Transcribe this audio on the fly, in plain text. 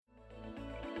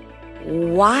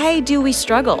why do we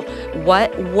struggle?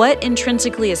 What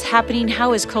intrinsically is happening?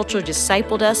 How has culture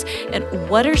discipled us? And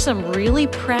what are some really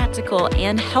practical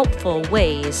and helpful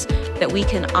ways that we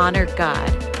can honor God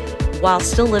while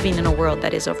still living in a world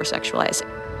that is over-sexualized?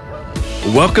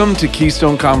 Welcome to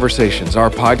Keystone Conversations, our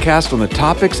podcast on the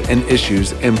topics and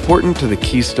issues important to the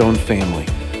Keystone family.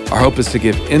 Our hope is to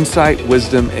give insight,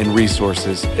 wisdom, and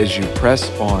resources as you press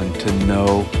on to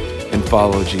know and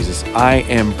follow Jesus. I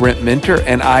am Brent Minter,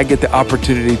 and I get the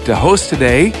opportunity to host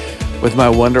today with my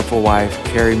wonderful wife,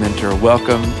 Carrie Minter.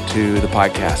 Welcome to the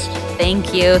podcast.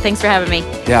 Thank you. Thanks for having me.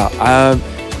 Yeah,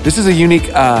 this is a unique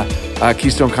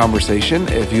Keystone Conversation.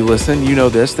 If you listen, you know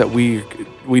this, that we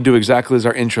do exactly as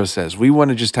our intro says. We want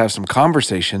to just have some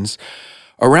conversations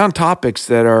around topics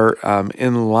that are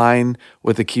in line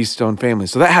with the Keystone family.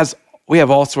 So we have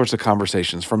all sorts of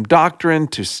conversations, from doctrine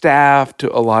to staff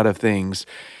to a lot of things.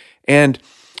 And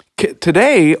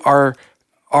today, our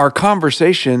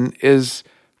conversation is,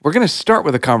 we're going to start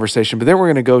with a conversation, but then we're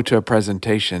going to go to a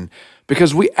presentation,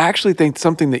 because we actually think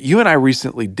something that you and I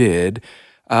recently did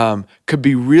could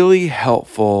be really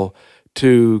helpful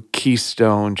to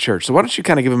Keystone Church. So why don't you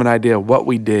kind of give them an idea of what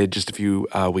we did just a few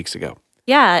weeks ago?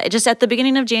 Yeah, just at the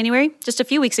beginning of January, just a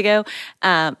few weeks ago,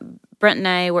 Brent and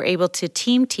I were able to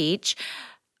team teach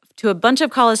to a bunch of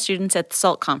college students at the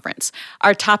SALT conference.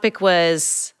 Our topic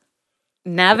was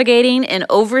navigating an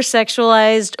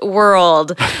over-sexualized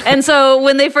world. And so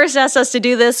when they first asked us to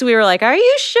do this, we were like, are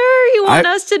you sure you want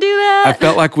us to do that? I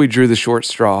felt like we drew the short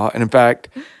straw. And in fact,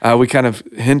 we kind of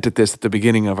hint at this at the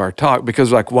beginning of our talk,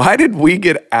 because why did we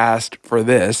get asked for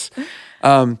this?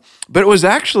 But it was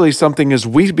actually something, as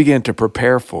we began to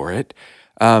prepare for it,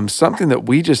 something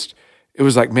that it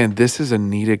was like, man, this is a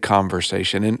needed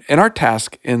conversation. And our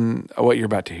task in what you're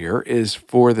about to hear is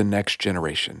for the next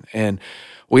generation. And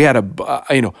we had a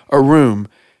room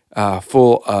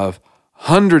full of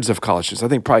hundreds of college students. I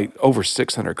think probably over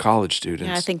 600 college students.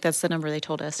 Yeah, I think that's the number they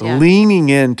told us. Yeah. Leaning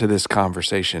into this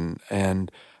conversation.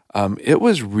 And it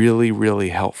was really, really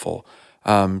helpful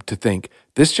to think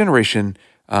this generation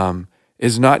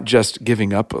is not just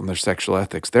giving up on their sexual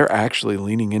ethics. They're actually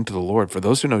leaning into the Lord. For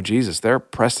those who know Jesus, they're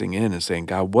pressing in and saying,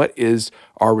 God, what is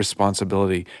our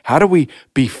responsibility? How do we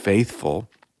be faithful?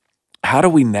 How do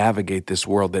we navigate this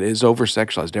world that is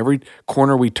over-sexualized? Every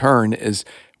corner we turn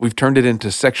we've turned it into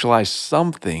sexualized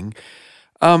something.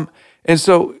 And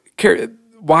so, Carrie,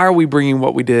 why are we bringing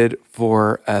what we did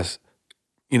for a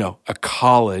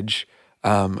college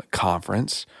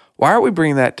conference? Why are we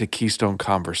bringing that to Keystone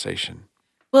Conversation?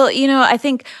 Well, I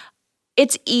think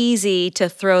it's easy to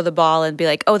throw the ball and be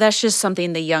like, oh, that's just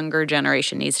something the younger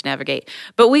generation needs to navigate.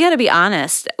 But we got to be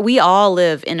honest. We all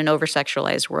live in an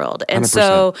over-sexualized world. And 100%.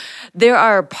 So there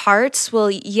are parts,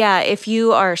 if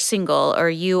you are single or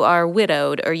you are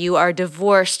widowed or you are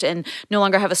divorced and no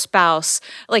longer have a spouse,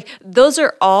 those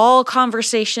are all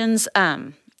conversations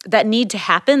that need to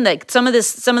happen. Like some of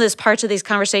this parts of these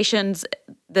conversations,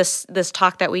 this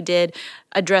talk that we did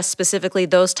address specifically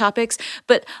those topics,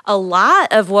 but a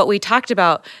lot of what we talked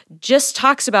about just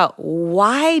talks about,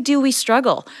 why do we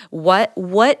struggle? What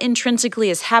intrinsically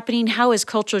is happening? How has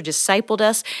culture discipled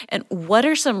us? And what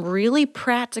are some really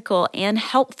practical and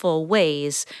helpful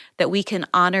ways that we can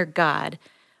honor God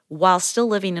while still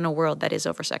living in a world that is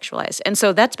over-sexualized? And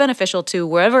so that's beneficial to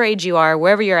wherever age you are,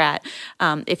 wherever you're at.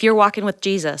 If you're walking with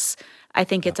Jesus, I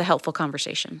think it's a helpful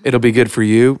conversation. It'll be good for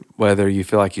you, whether you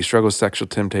feel like you struggle with sexual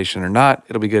temptation or not.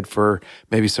 It'll be good for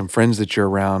maybe some friends that you're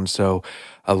around. So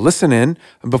listen in.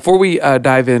 Before we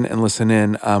dive in and listen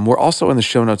in, we're also in the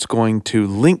show notes going to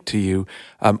link to you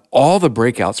all the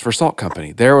breakouts for Salt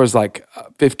Company. There was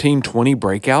 15, 20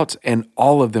 breakouts, and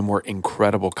all of them were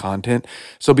incredible content.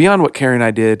 So beyond what Carrie and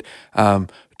I did,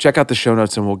 check out the show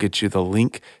notes and we'll get you the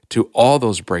link to all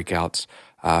those breakouts.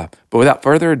 But without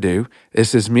further ado,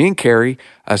 this is me and Carrie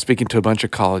speaking to a bunch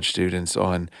of college students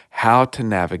on how to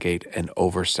navigate an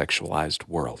over-sexualized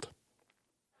world.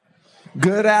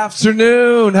 Good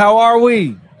afternoon. How are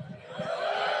we?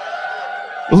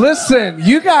 Listen,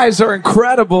 you guys are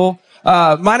incredible.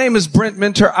 My name is Brent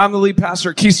Minter. I'm the lead pastor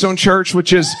at Keystone Church,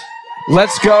 which is,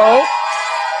 let's go.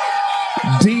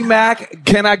 D-Mac,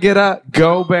 can I get a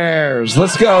go Bears?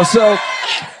 Let's go. So,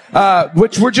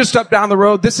 which we're just up down the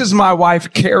road. This is my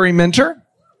wife, Carrie Minter.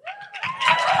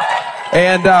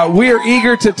 And we are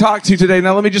eager to talk to you today.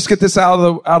 Now, let me just get this out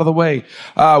of the way.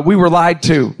 We were lied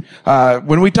to.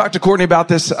 When we talked to Courtney about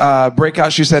this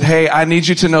breakout, she said, hey, I need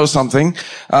you to know something.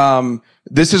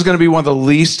 This is going to be one of the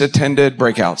least attended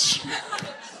breakouts.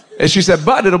 And she said,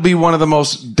 but it'll be one of the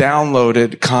most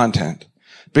downloaded content.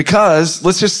 Because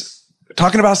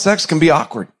talking about sex can be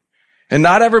awkward. And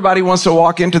not everybody wants to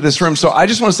walk into this room. So I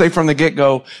just want to say from the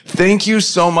get-go, thank you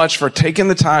so much for taking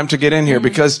the time to get in here,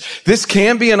 because this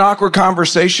can be an awkward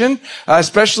conversation,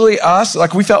 especially us.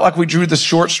 Like, we felt like we drew the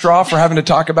short straw for having to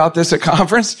talk about this at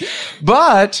conference,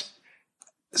 but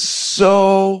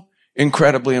so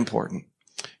incredibly important.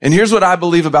 And here's what I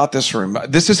believe about this room.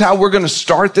 This is how we're going to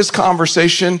start this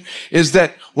conversation, is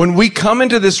that when we come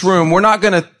into this room, we're not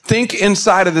going to think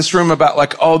inside of this room about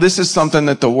like, oh, this is something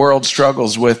that the world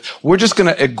struggles with. We're just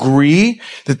going to agree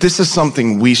that this is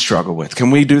something we struggle with.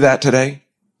 Can we do that today?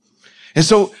 And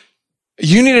so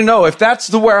you need to know, if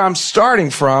that's where I'm starting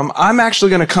from, I'm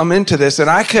actually going to come into this, and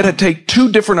I could take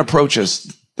two different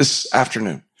approaches this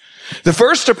afternoon. The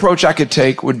first approach I could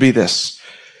take would be this: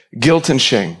 guilt and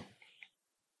shame.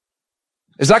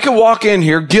 As I could walk in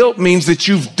here, guilt means that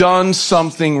you've done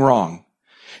something wrong.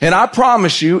 And I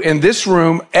promise you, in this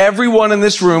room, everyone in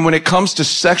this room, when it comes to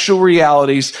sexual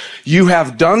realities, you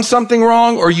have done something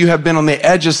wrong, or you have been on the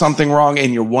edge of something wrong,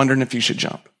 and you're wondering if you should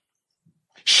jump.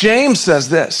 Shame says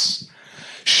this.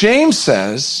 Shame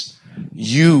says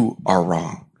you are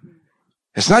wrong.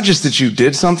 It's not just that you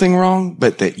did something wrong,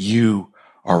 but that you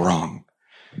are wrong.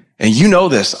 And you know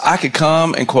this. I could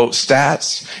come and quote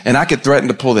stats, and I could threaten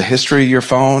to pull the history of your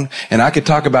phone, and I could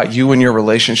talk about you and your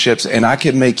relationships, and I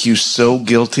could make you so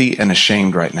guilty and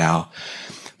ashamed right now.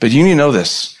 But you need to know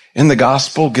this. In the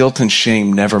gospel, guilt and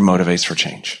shame never motivates for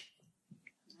change.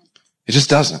 It just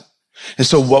doesn't. And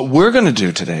so what we're going to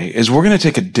do today is we're going to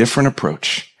take a different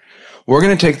approach. We're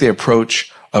going to take the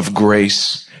approach of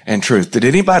grace and truth. Did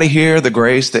anybody hear the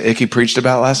grace that Icky preached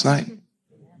about last night?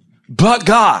 But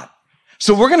God.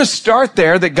 So we're going to start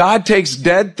there, that God takes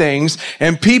dead things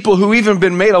and people who even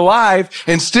been made alive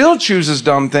and still chooses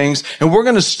dumb things. And we're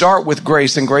going to start with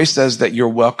grace. And grace says that you're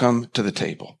welcome to the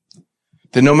table.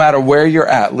 That no matter where you're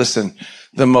at, listen,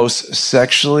 the most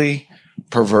sexually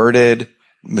perverted,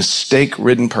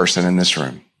 mistake-ridden person in this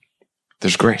room,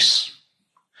 there's grace.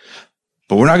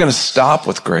 But we're not going to stop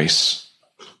with grace.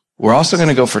 We're also going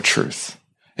to go for truth.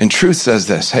 And truth says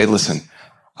this: hey, listen,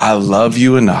 I love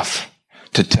you enough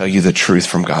to tell you the truth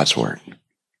from God's word.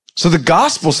 So the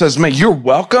gospel says, man, you're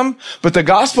welcome. But the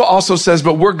gospel also says,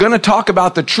 but we're going to talk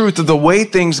about the truth of the way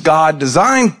things God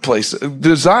designed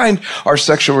our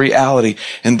sexual reality.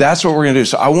 And that's what we're going to do.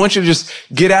 So I want you to just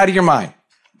get out of your mind.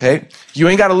 Okay. You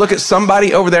ain't got to look at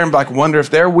somebody over there and like wonder if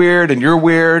they're weird and you're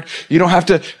weird. You don't have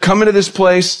to come into this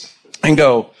place and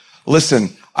go,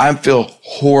 listen, I feel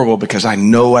horrible because I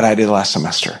know what I did last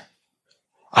semester.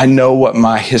 I know what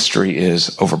my history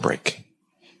is over break.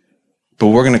 But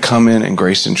we're going to come in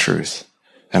grace and truth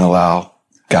and allow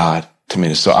God to meet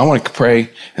us. So I want to pray,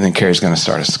 and then Carrie's going to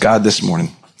start us. God, this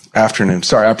afternoon,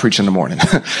 I preach in the morning.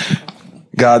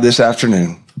 God, this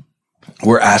afternoon,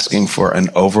 we're asking for an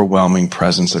overwhelming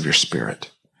presence of your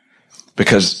Spirit.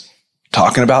 Because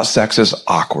talking about sex is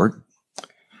awkward,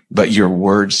 but your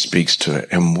word speaks to it,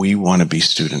 and we want to be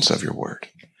students of your word.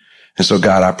 And so,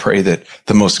 God, I pray that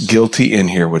the most guilty in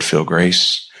here would feel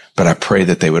grace, but I pray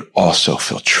that they would also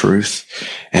feel truth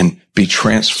and be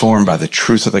transformed by the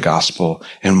truth of the gospel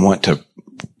and want to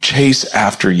chase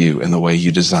after you in the way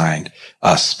you designed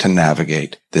us to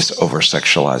navigate this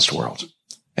over-sexualized world.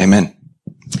 Amen.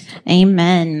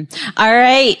 Amen. All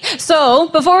right. So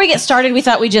before we get started, we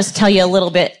thought we'd just tell you a little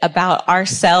bit about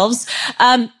ourselves.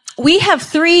 We have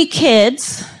 3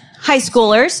 kids, high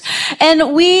schoolers, and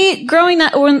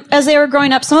as they were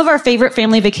growing up, some of our favorite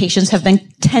family vacations have been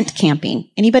tent camping.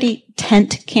 Anybody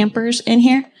tent campers in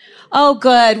here? Oh,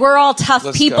 good. We're all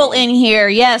tough people in here.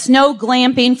 Yes, no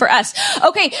glamping for us.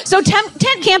 Okay, so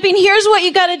tent camping, here's what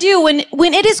you gotta do.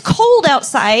 When it is cold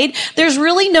outside, there's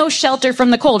really no shelter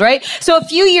from the cold, right? So a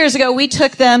few years ago, we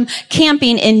took them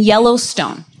camping in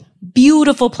Yellowstone.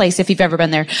 Beautiful place if you've ever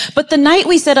been there. But the night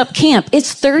we set up camp,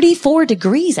 it's 34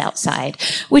 degrees outside,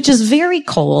 which is very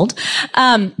cold.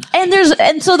 And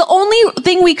so the only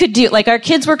thing we could do, like our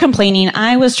kids were complaining.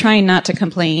 I was trying not to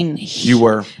complain. You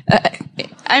were.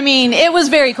 It was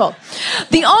very cold.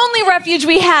 The only refuge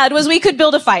we had was we could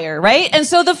build a fire, right? And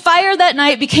so the fire that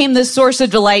night became this source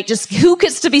of delight. Just who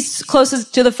gets to be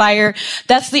closest to the fire?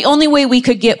 That's the only way we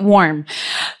could get warm.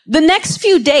 The next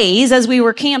few days, as we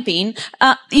were camping,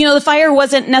 the fire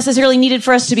wasn't necessarily needed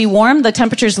for us to be warm. The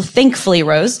temperatures thankfully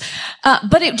rose.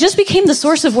 But it just became the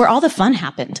source of where all the fun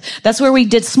happened. That's where we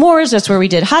did s'mores. That's where we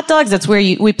did hot dogs. That's where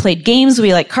we played games.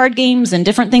 We like card games and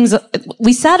different things.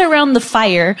 We sat around the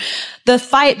fire.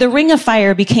 The ring of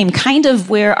fire became kind of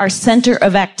where our center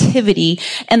of activity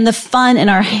and the fun in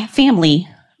our family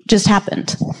just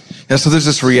happened. Yeah, so there's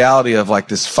this reality of like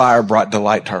this fire brought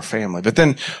delight to our family. But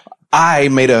then I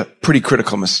made a pretty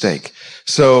critical mistake.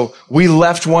 So we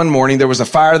left one morning. There was a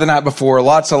fire the night before,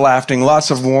 lots of laughing,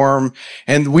 lots of warm.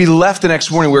 And we left the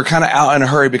next morning. We were kind of out in a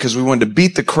hurry because we wanted to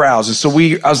beat the crowds. And so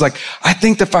I was like, I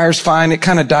think the fire's fine. It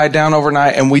kind of died down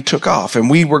overnight and we took off and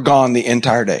we were gone the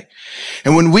entire day.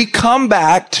 And when we come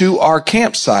back to our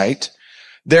campsite,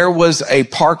 there was a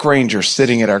park ranger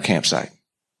sitting at our campsite.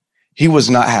 He was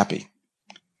not happy.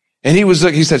 And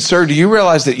he said, sir, do you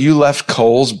realize that you left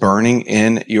coals burning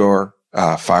in your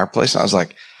fireplace? And I was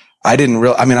like, I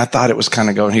thought it was kind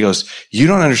of going. He goes, you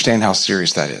don't understand how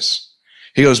serious that is.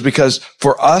 He goes, because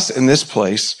for us in this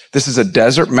place, this is a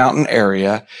desert mountain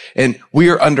area and we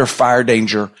are under fire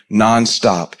danger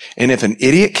nonstop. And if an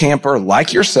idiot camper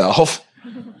like yourself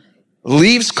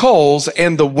leaves coals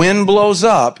and the wind blows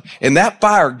up and that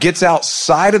fire gets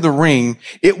outside of the ring,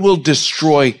 it will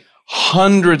destroy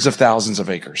hundreds of thousands of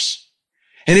acres.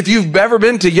 And if you've ever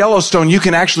been to Yellowstone, you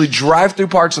can actually drive through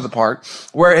parts of the park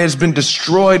where it has been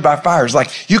destroyed by fires.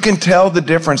 Like you can tell the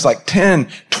difference, like 10,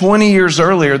 20 years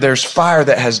earlier, there's fire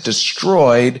that has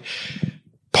destroyed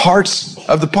parts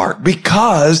of the park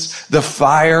because the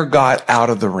fire got out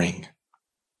of the ring.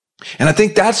 And I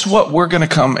think that's what we're going to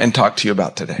come and talk to you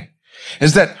about today,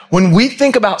 is that when we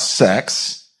think about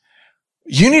sex,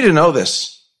 you need to know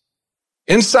this.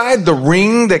 Inside the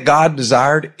ring that God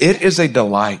desired, it is a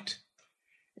delight.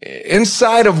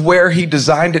 Inside of where he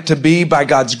designed it to be, by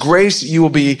God's grace, you will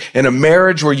be in a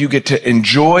marriage where you get to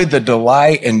enjoy the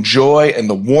delight and joy and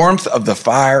the warmth of the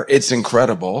fire. It's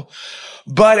incredible.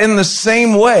 But in the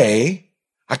same way,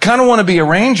 I kind of want to be a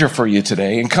ranger for you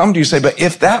today and come to you and say, but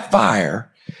if that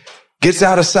fire gets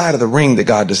outside of the ring that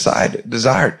God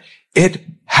desired, it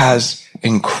has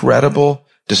incredible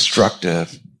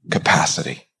destructive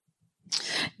capacity.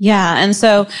 Yeah. And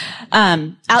so,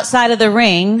 outside of the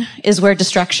ring is where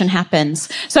destruction happens.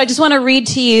 So I just want to read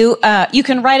to you, you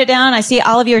can write it down. I see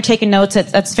all of you are taking notes.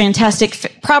 That's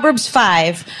fantastic. Proverbs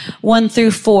 5,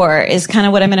 1-4 is kind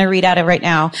of what I'm going to read out of right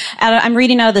now. I'm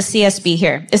reading out of the CSB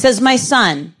here. It says, my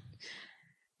son,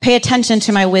 pay attention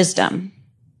to my wisdom.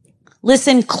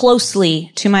 Listen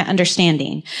closely to my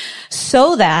understanding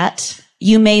so that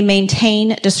you may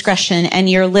maintain discretion and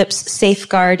your lips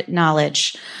safeguard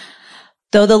knowledge.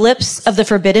 Though the lips of the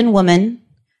forbidden woman,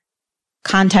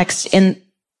 context in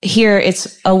here,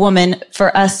 it's a woman.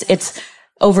 For us, it's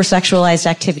over sexualized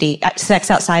activity, sex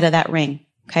outside of that ring.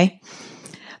 Okay.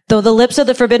 Though the lips of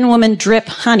the forbidden woman drip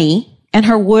honey and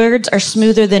her words are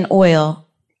smoother than oil,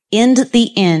 in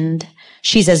the end,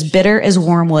 she's as bitter as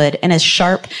wormwood and as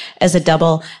sharp as a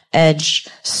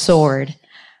double-edged sword.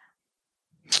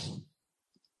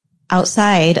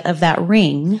 Outside of that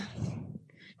ring,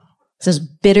 it's as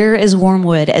bitter as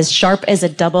wormwood, as sharp as a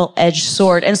double-edged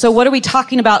sword. And so what are we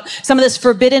talking about? Some of this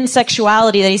forbidden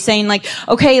sexuality that he's saying, like,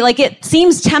 okay, like it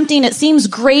seems tempting. It seems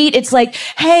great. It's like,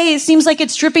 hey, it seems like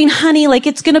it's dripping honey. Like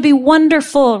it's going to be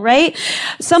wonderful, right?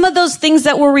 Some of those things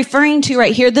that we're referring to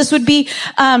right here, this would be,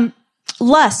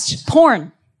 lust,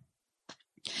 porn.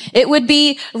 It would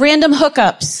be random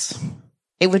hookups.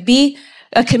 It would be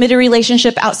a committed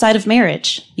relationship outside of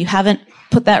marriage. You haven't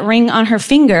put that ring on her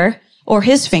finger or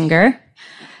his finger,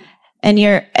 and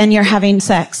you're having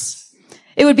sex.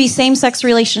 It would be same-sex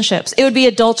relationships. It would be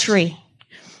adultery.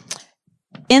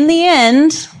 In the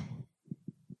end,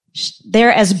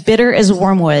 they're as bitter as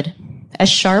wormwood, as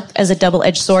sharp as a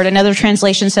double-edged sword. Another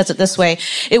translation says it this way: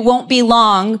 it won't be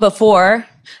long before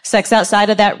sex outside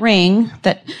of that ring,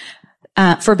 that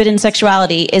forbidden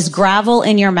sexuality, is gravel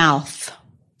in your mouth,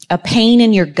 a pain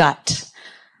in your gut,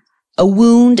 a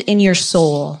wound in your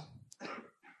soul.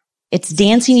 It's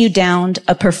dancing you down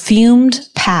a perfumed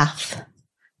path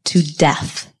to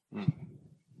death.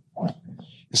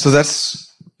 So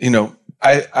that's,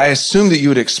 I assume that you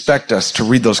would expect us to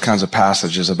read those kinds of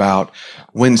passages about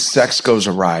when sex goes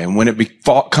awry and when it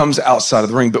comes outside of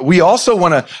the ring. But we also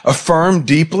want to affirm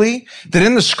deeply that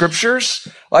in the scriptures,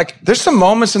 like there's some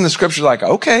moments in the scripture like,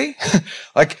 okay,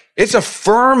 like it's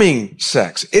affirming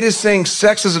sex. It is saying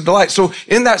sex is a delight. So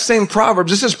in that same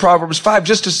Proverbs, this is Proverbs 5,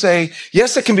 just to say,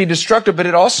 yes, it can be destructive, but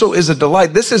it also is a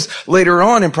delight. This is later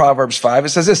on in Proverbs 5. It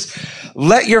says this: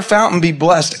 let your fountain be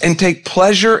blessed and take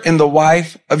pleasure in the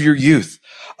wife of your youth.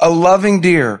 A loving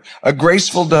deer, a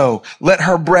graceful doe, let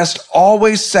her breast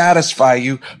always satisfy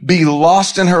you. Be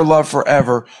lost in her love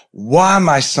forever. Why,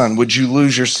 my son, would you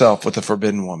lose yourself with a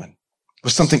forbidden woman,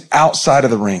 with something outside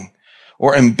of the ring,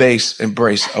 or embrace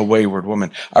a wayward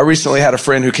woman? I recently had a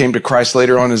friend who came to Christ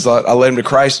later on. I led him to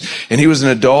Christ, and he was an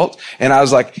adult, and I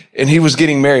was like, and he was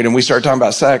getting married, and we started talking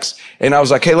about sex, and I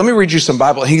was like, hey, let me read you some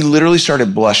Bible. And he literally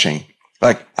started blushing.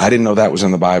 Like, I didn't know that was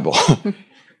in the Bible.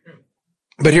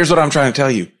 But here's what I'm trying to tell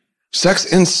you. Sex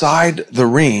inside the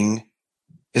ring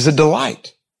is a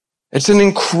delight. It's an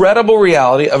incredible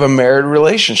reality of a married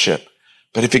relationship.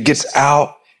 But if it gets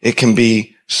out, it can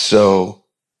be so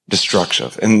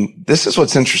destructive. And this is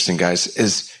what's interesting, guys,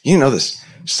 is you know this.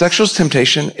 Sexual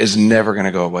temptation is never going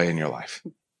to go away in your life.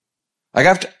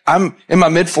 Like I'm in my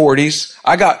mid 40s.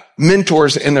 I got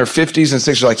mentors in their 50s and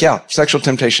 60s like, yeah, sexual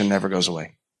temptation never goes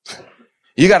away.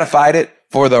 You got to fight it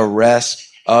for the rest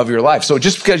of your life. So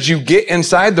just because you get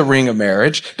inside the ring of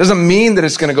marriage doesn't mean that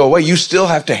it's going to go away. You still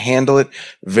have to handle it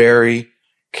very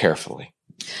carefully.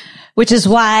 Which is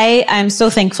why I'm so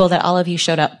thankful that all of you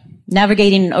showed up.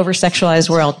 Navigating an over-sexualized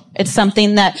world. It's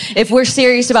something that if we're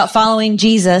serious about following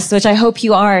Jesus, which I hope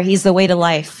you are, he's the way to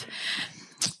life.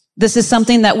 This is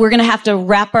something that we're going to have to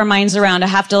wrap our minds around, to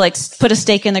have to like put a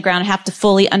stake in the ground, have to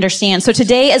fully understand. So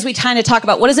today, as we kind of talk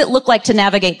about what does it look like to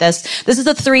navigate this, this is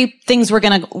the three things we're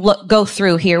going to go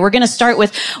through here. We're going to start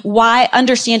with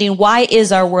understanding why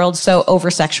is our world so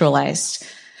over-sexualized?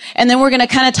 And then we're going to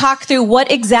kind of talk through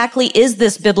what exactly is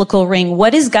this biblical ring?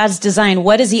 What is God's design?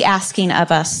 What is he asking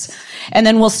of us? And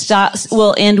then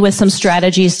we'll end with some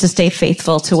strategies to stay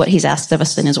faithful to what he's asked of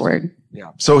us in his word.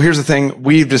 Yeah. So here's the thing.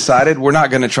 We've decided we're not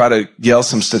going to try to yell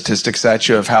some statistics at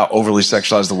you of how overly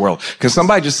sexualized the world. Can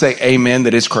somebody just say amen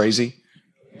that it's crazy?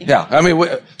 Yeah. I mean,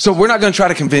 so we're not going to try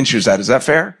to convince you of that. Is that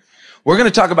fair? We're going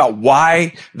to talk about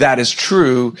why that is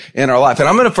true in our life. And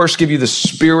I'm going to first give you the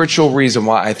spiritual reason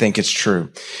why I think it's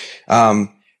true.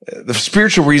 The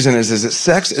spiritual reason is that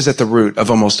sex is at the root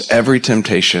of almost every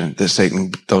temptation that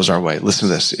Satan throws our way. Listen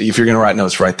to this. If you're going to write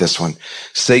notes, write this one.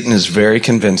 Satan is very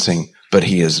convincing, but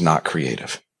he is not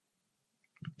creative.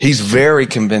 He's very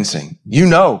convincing. You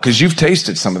know, because you've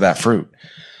tasted some of that fruit,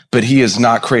 but he is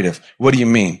not creative. What do you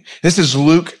mean? This is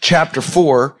Luke chapter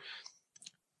 4.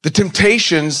 The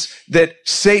temptations that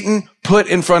Satan put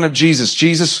in front of Jesus.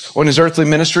 Jesus, on his earthly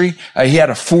ministry, he had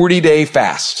a 40-day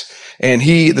fast. And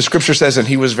the scripture says, and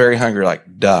he was very hungry, like,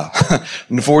 duh.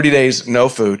 40 days, no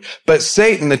food. But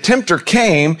Satan, the tempter,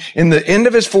 came in the end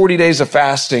of his 40 days of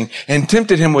fasting and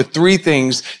tempted him with three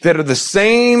things that are the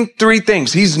same three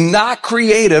things. He's not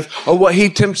creative of what he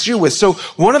tempts you with. So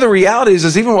one of the realities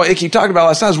is even what Icky talked about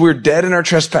last night is we're dead in our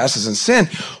trespasses and sin.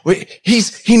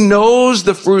 He knows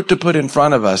the fruit to put in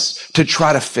front of us to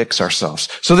try to fix ourselves.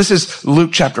 So this is Luke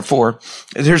chapter 4.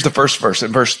 Here's the first verse.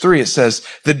 In verse 3, it says,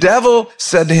 the devil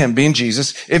said to him, being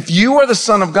Jesus, if you are the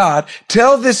Son of God,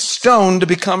 tell this stone to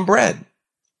become bread.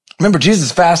 Remember, Jesus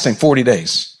is fasting 40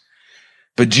 days.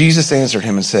 But Jesus answered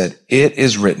him and said, it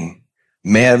is written,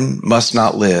 man must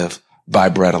not live by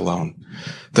bread alone.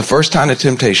 The first kind of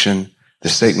temptation that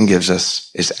Satan gives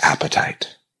us is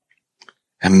appetite.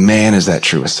 And man, is that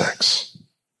true with sex.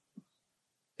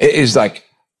 It is like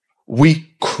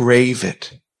we crave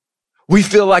it. We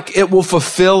feel like it will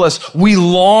fulfill us. We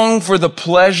long for the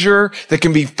pleasure that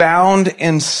can be found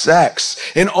in sex.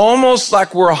 And almost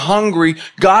like we're hungry,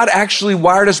 God actually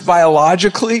wired us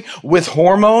biologically with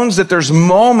hormones that there's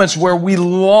moments where we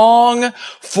long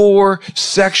for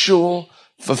sexual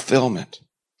fulfillment.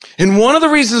 And one of the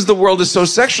reasons the world is so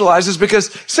sexualized is because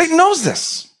Satan knows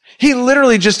this. He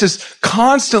literally just is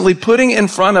constantly putting in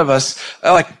front of us,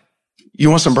 like, you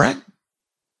want some bread?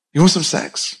 You want some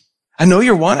sex? I know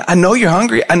you're wanting. I know you're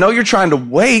hungry. I know you're trying to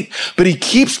wait, but he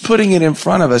keeps putting it in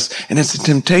front of us. And it's a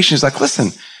temptation. He's like, listen,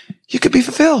 you could be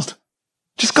fulfilled.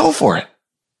 Just go for it.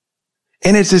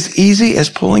 And it's as easy as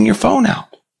pulling your phone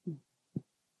out.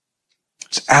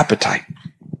 It's appetite.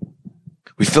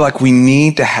 We feel like we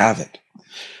need to have it.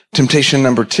 Temptation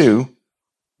number 2,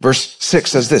 verse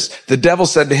 6 says this, the devil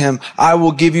said to him, I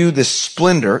will give you their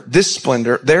splendor,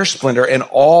 and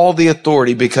all the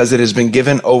authority because it has been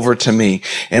given over to me,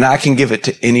 and I can give it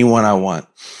to anyone I want.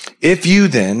 If you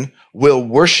then will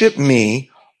worship me,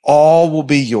 all will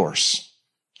be yours.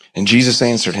 And Jesus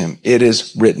answered him, it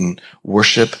is written,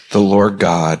 worship the Lord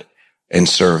God and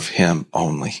serve him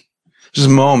only. There's a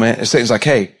moment, it's like,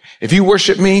 hey, if you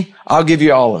worship me, I'll give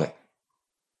you all of it.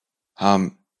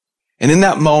 And in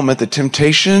that moment, the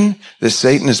temptation that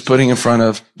Satan is putting in front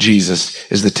of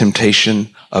Jesus is the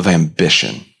temptation of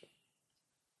ambition.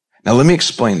 Now, let me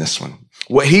explain this one.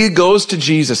 What he goes to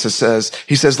Jesus and says,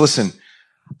 he says, listen,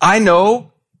 I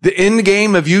know the end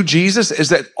game of you, Jesus, is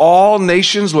that all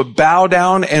nations would bow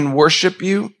down and worship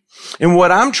you. And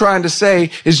what I'm trying to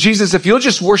say is, Jesus, if you'll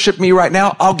just worship me right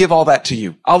now, I'll give all that to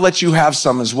you. I'll let you have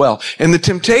some as well. And the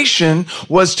temptation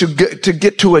was to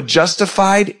get to a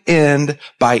justified end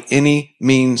by any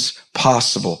means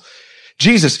possible.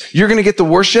 Jesus, you're going to get the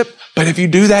worship, but if you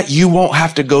do that, you won't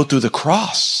have to go through the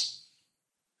cross.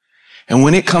 And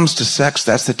when it comes to sex,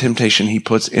 that's the temptation he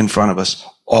puts in front of us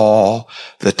all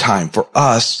the time. For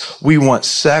us, we want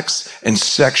sex and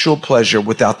sexual pleasure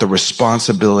without the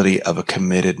responsibility of a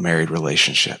committed married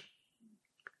relationship.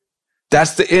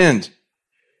 That's the end.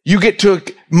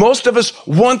 Most of us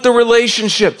want the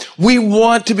relationship. We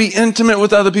want to be intimate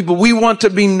with other people. We want to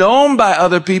be known by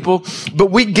other people, but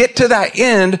we get to that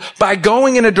end by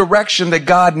going in a direction that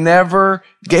God never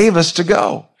gave us to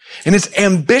go. And it's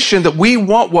ambition that we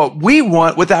want what we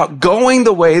want without going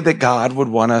the way that God would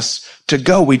want us to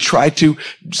go. We try to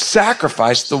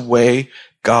sacrifice the way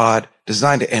God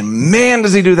designed it. And man,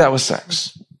 does he do that with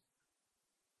sex.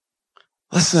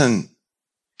 Listen,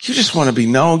 you just want to be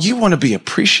known. You want to be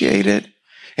appreciated.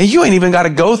 And you ain't even got to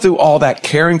go through all that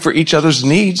caring for each other's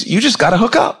needs. You just got to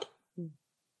hook up.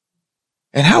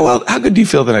 And how good do you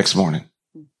feel the next morning?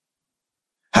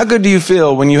 How good do you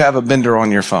feel when you have a bender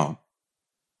on your phone?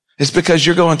 It's because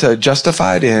you're going to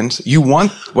justified ends. You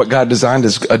want what God designed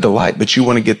as a delight, but you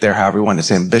want to get there however you want.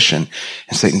 It's ambition.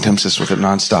 And Satan tempts us with it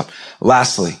nonstop.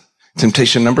 Lastly,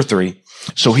 temptation number 3.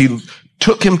 So he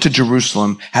took him to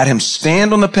Jerusalem, had him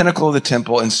stand on the pinnacle of the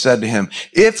temple and said to him,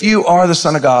 if you are the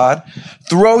Son of God,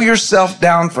 throw yourself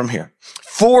down from here.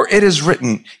 For it is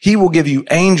written, he will give you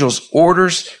angels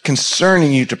orders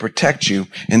concerning you to protect you,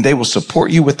 and they will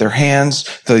support you with their hands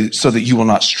so that you will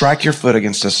not strike your foot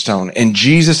against a stone. And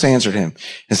Jesus answered him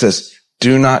and says,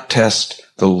 do not test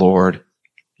the Lord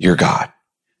your God.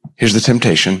 Here's the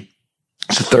temptation.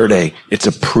 It's the third A. It's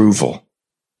approval.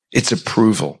 It's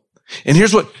approval. And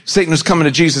here's what Satan was coming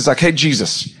to Jesus, like, hey,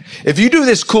 Jesus, if you do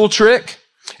this cool trick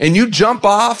and you jump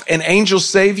off and angels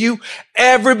save you,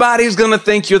 everybody's going to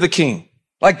think you're the king.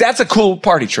 Like, that's a cool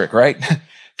party trick, right?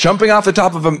 Jumping off the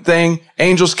top of a thing,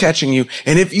 angels catching you.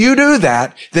 And if you do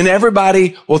that, then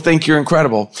everybody will think you're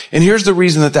incredible. And here's the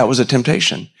reason that was a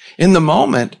temptation. In the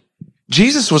moment,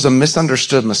 Jesus was a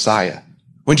misunderstood Messiah.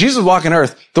 When Jesus was walking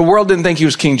earth, the world didn't think he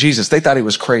was King Jesus. They thought he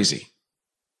was crazy.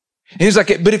 And he's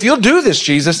like, but if you'll do this,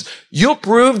 Jesus, you'll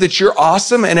prove that you're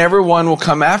awesome and everyone will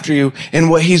come after you. And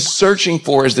what he's searching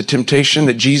for is the temptation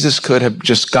that Jesus could have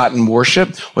just gotten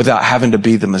worship without having to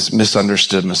be the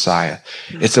misunderstood Messiah.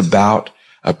 It's about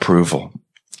approval.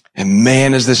 And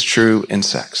man, is this true in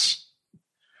sex.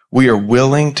 We are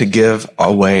willing to give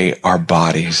away our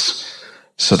bodies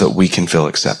so that we can feel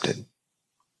accepted.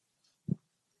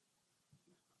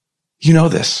 You know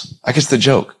this. I guess the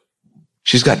joke.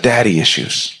 She's got daddy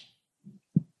issues.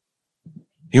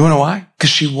 You want to know why? Because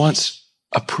she wants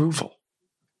approval.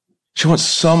 She wants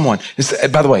someone.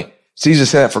 By the way, it's easy to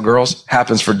say that for girls.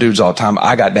 Happens for dudes all the time.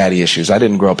 I got daddy issues. I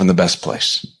didn't grow up in the best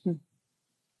place.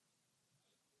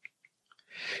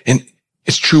 And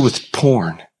it's true with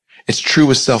porn. It's true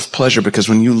with self-pleasure, because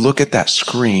when you look at that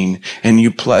screen and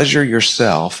you pleasure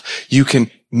yourself, you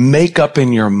can make up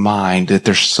in your mind that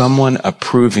there's someone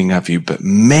approving of you, but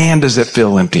man, does it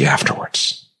feel empty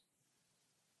afterwards.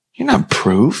 You're not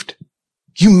approved.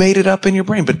 You made it up in your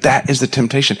brain, but that is the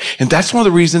temptation. And that's one of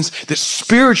the reasons that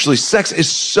spiritually sex is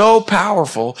so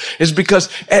powerful, is because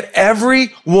at every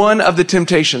one of the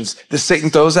temptations that Satan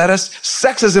throws at us,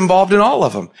 sex is involved in all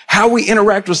of them. How we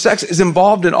interact with sex is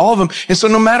involved in all of them. And so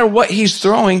no matter what he's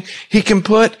throwing, he can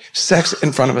put sex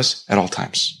in front of us at all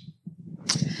times.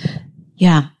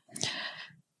 Yeah.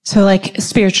 So like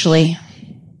spiritually,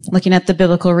 looking at the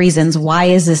biblical reasons, why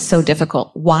is this so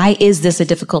difficult? Why is this a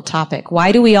difficult topic?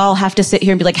 Why do we all have to sit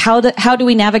here and be like, how do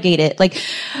we navigate it? Like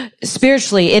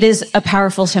spiritually, it is a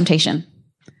powerful temptation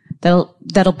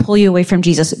that'll pull you away from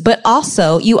Jesus. But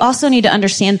also, you also need to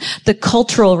understand the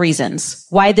cultural reasons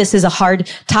why this is a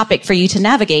hard topic for you to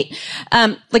navigate.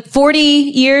 Like 40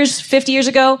 years, 50 years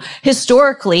ago,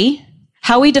 historically,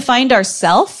 how we defined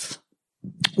ourselves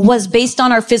was based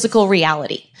on our physical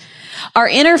reality. Our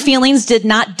inner feelings did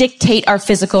not dictate our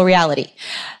physical reality.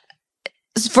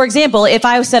 For example, if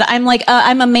I said,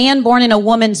 I'm a man born in a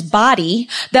woman's body,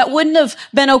 that wouldn't have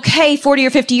been okay 40 or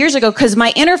 50 years ago, because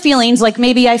my inner feelings, like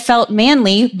maybe I felt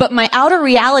manly, but my outer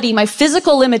reality, my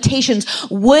physical limitations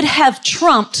would have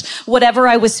trumped whatever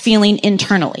I was feeling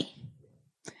internally.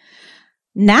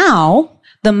 Now,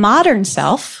 the modern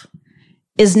self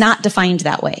is not defined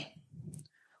that way.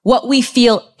 What we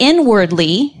feel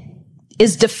inwardly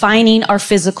is defining our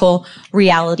physical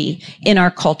reality in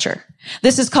our culture.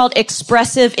 This is called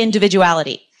expressive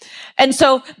individuality. And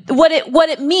so what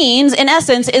it means in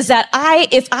essence is that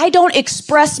if I don't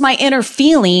express my inner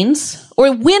feelings,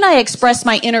 or when I express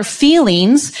my inner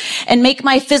feelings and make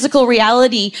my physical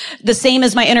reality the same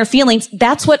as my inner feelings,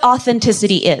 that's what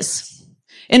authenticity is.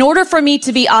 In order for me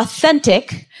to be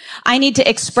authentic, I need to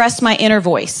express my inner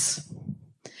voice.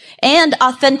 And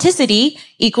authenticity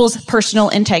equals personal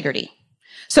integrity.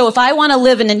 So if I want to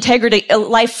live a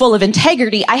life full of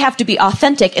integrity, I have to be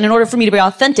authentic. And in order for me to be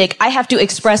authentic, I have to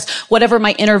express whatever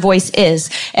my inner voice is.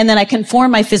 And then I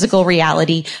conform my physical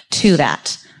reality to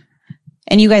that.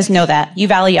 And you guys know that. You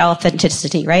value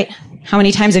authenticity, right? How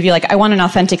many times have you I want an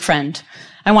authentic friend.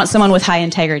 I want someone with high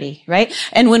integrity, right?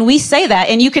 And when we say that,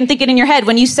 and you can think it in your head,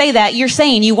 when you say that, you're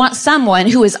saying you want someone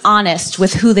who is honest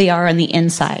with who they are on the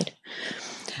inside.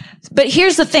 But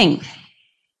here's the thing.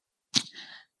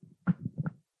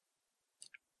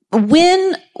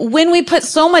 When we put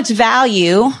so much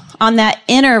value on that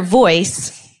inner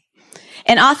voice,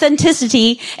 and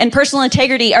authenticity and personal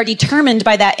integrity are determined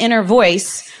by that inner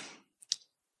voice,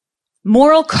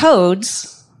 moral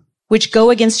codes which go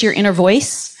against your inner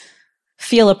voice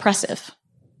feel oppressive.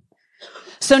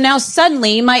 So now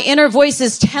suddenly my inner voice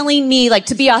is telling me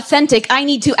to be authentic, I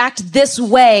need to act this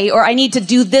way, or I need to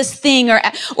do this thing,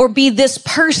 or be this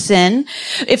person.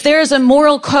 If there is a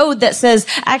moral code that says,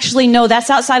 actually, no,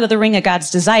 that's outside of the ring of God's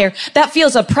desire, that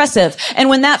feels oppressive. And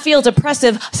when that feels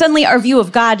oppressive, suddenly our view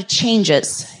of God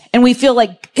changes. And we feel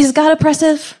is God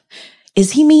oppressive?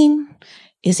 Is he mean?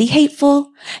 Is he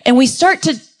hateful? And we start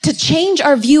to change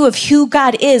our view of who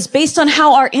God is based on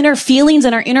how our inner feelings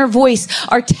and our inner voice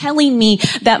are telling me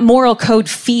that moral code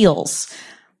feels,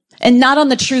 and not on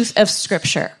the truth of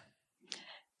Scripture.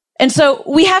 And so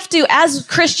we have to, as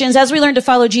Christians, as we learn to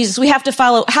follow Jesus, we have to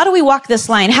follow, how do we walk this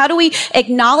line? How do we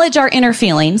acknowledge our inner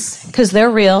feelings? Because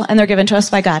they're real and they're given to us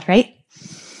by God, right?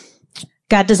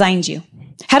 God designed you.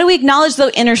 How do we acknowledge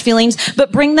those inner feelings,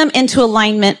 but bring them into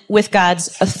alignment with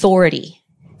God's authority?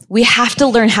 We have to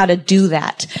learn how to do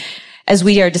that as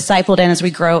we are discipled and as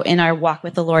we grow in our walk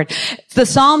with the Lord. The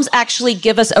Psalms actually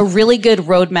give us a really good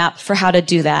roadmap for how to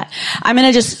do that. I'm going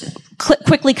to just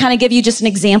quickly kind of give you just an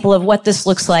example of what this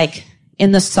looks like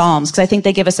in the Psalms, because I think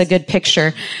they give us a good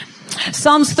picture.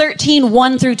 Psalms 13,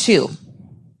 1 through 2.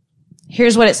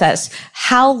 Here's what it says.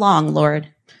 How long, Lord?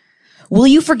 Will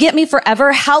you forget me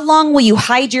forever? How long will you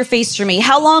hide your face from me?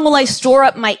 How long will I store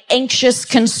up my anxious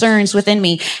concerns within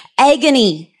me?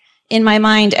 Agony in my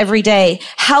mind every day.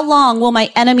 How long will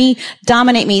my enemy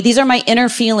dominate me? These are my inner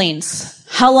feelings.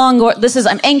 How long,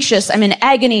 I'm anxious, I'm in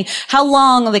agony. How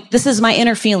long, this is my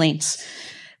inner feelings.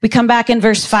 We come back in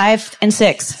verse 5 and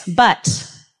 6. But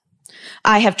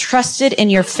I have trusted in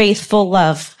your faithful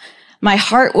love. My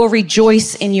heart will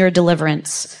rejoice in your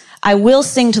deliverance. I will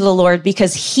sing to the Lord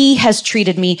because he has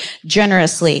treated me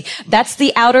generously. That's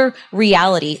the outer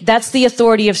reality. That's the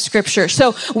authority of Scripture.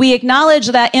 So we acknowledge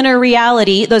that inner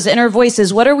reality, those inner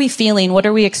voices. What are we feeling? What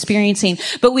are we experiencing?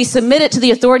 But we submit it to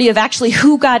the authority of actually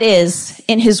who God is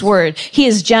in his word. He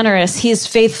is generous. He is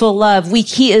faithful love.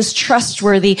 He is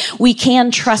trustworthy. We can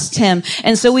trust him.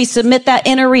 And so we submit that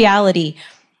inner reality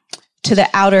to the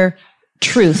outer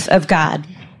truth of God.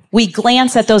 We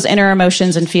glance at those inner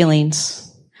emotions and feelings,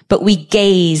 but we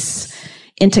gaze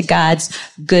into God's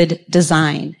good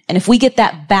design. And if we get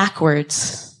that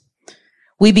backwards,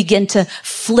 we begin to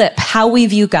flip how we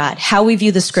view God, how we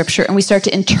view the Scripture, and we start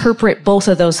to interpret both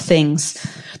of those things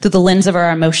through the lens of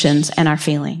our emotions and our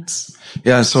feelings.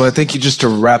 Yeah, so I think just to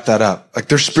wrap that up,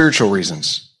 there's spiritual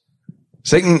reasons.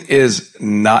 Satan is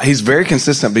not, he's very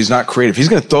consistent, but he's not creative. He's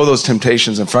going to throw those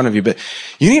temptations in front of you. But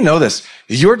you need to know this.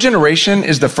 Your generation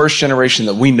is the first generation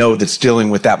that we know that's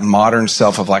dealing with that modern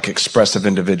self of expressive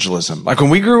individualism. When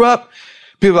we grew up,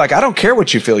 people were I don't care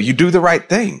what you feel. You do the right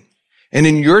thing. And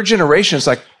in your generation, it's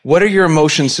what are your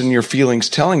emotions and your feelings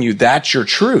telling you? That's your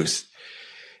truth.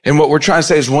 And what we're trying to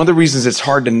say is one of the reasons it's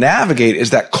hard to navigate is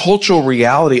that cultural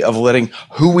reality of letting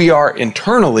who we are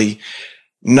internally,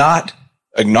 not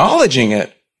acknowledging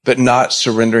it, but not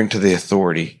surrendering to the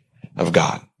authority of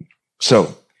God.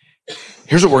 So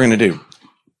here's what we're going to do.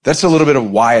 That's a little bit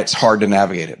of why it's hard to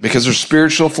navigate it, because there's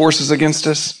spiritual forces against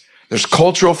us. There's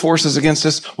cultural forces against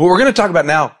us. What we're going to talk about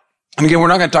now, and again, we're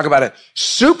not going to talk about it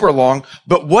super long,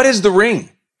 but what is the ring?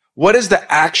 What is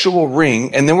the actual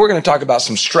ring? And then we're going to talk about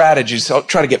some strategies to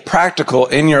try to get practical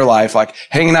in your life, like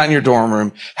hanging out in your dorm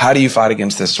room. How do you fight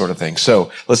against this sort of thing?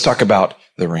 So let's talk about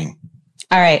the ring.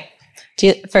 All right.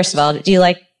 First of all, do you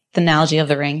like the analogy of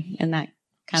the ring in that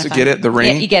kind of fun? Get it? The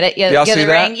ring? Yeah, you get it. You Y'all get see the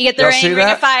that? ring. You get the Y'all ring, see ring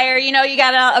that? of fire. You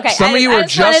gotta, okay. Some of you are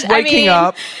just waking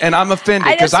up, and I'm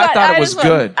offended because I thought it was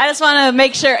good. I just want to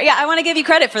make sure. Yeah, I want to give you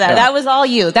credit for that. Yeah. That was all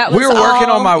you. That was we were working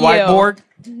on my whiteboard,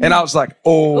 and I was like,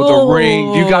 the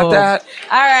ring. You got that?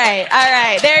 All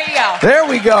right. There you go. There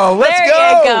we go. Let's go.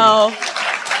 There you go.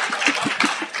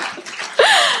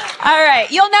 All right.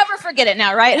 You'll never forget it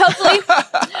now, right? Hopefully.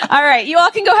 All right. You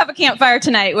all can go have a campfire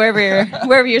tonight,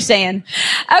 wherever you're staying.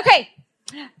 Okay.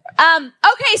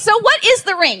 Okay, so what is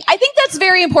the ring? I think that's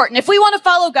very important. If we want to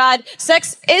follow God,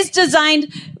 sex is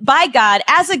designed by God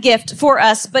as a gift for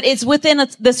us, but it's within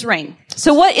this ring.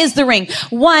 So what is the ring?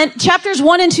 Chapters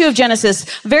 1 and 2 of Genesis,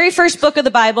 very first book of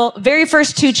the Bible, very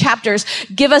first 2 chapters,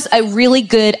 give us a really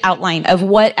good outline of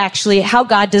how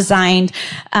God designed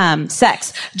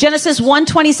sex. Genesis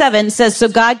 1:27 says, so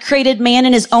God created man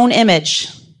in his own image.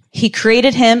 He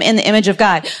created him in the image of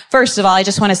God. First of all, I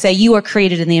just want to say you are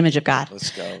created in the image of God. Let's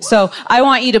go. So I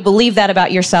want you to believe that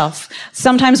about yourself.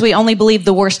 Sometimes we only believe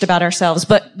the worst about ourselves,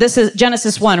 but this is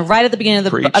Genesis 1, right at the beginning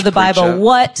of the Bible.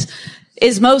 What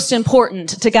is most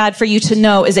important to God for you to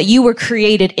know is that you were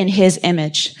created in his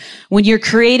image. When you're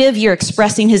creative, you're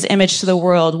expressing his image to the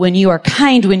world. When you are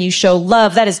kind, when you show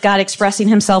love, that is God expressing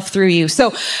himself through you.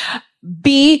 So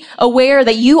be aware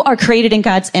that you are created in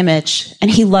God's image and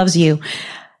he loves you.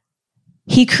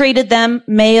 He created them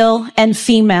male and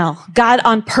female. God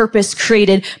on purpose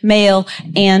created male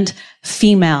and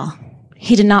female.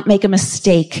 He did not make a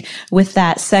mistake with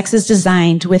that. Sex is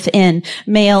designed within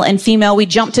male and female. We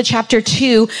jump to chapter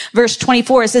 2, verse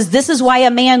 24. It says, this is why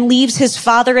a man leaves his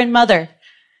father and mother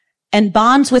and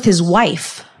bonds with his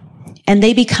wife, and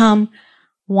they become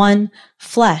one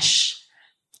flesh.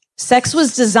 Sex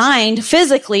was designed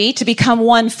physically to become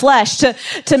one flesh,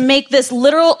 to make this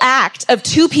literal act of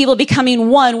 2 people becoming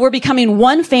one. We're becoming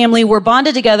one family. We're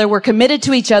bonded together. We're committed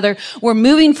to each other. We're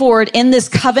moving forward in this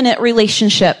covenant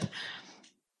relationship.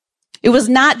 It was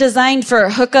not designed for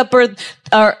a hookup or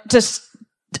to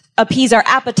appease our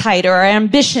appetite or our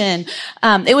ambition.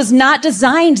 It was not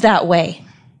designed that way.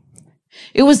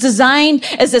 It was designed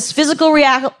as this physical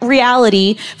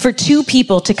reality for 2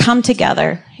 people to come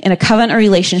together in a covenant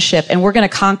relationship, and we're going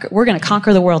to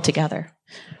conquer the world together.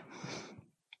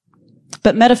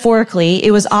 But metaphorically,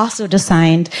 it was also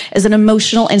designed as an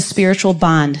emotional and spiritual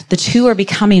bond. The 2 are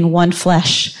becoming one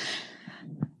flesh.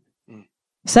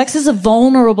 Sex is a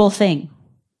vulnerable thing.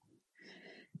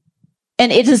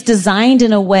 And it is designed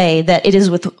in a way that it is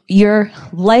with your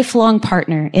lifelong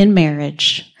partner in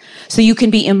marriage. So you can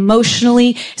be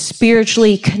emotionally,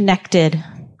 spiritually connected,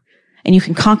 and you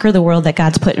can conquer the world that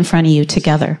God's put in front of you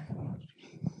together.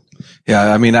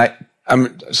 Yeah, I mean,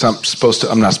 I'm not supposed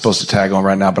to tag on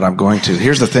right now, but I'm going to.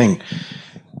 Here's the thing.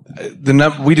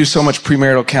 We do so much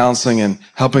premarital counseling and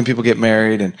helping people get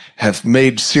married and have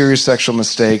made serious sexual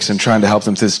mistakes and trying to help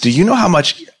them through this. Do you know how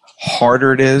much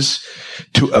harder it is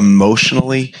to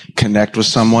emotionally connect with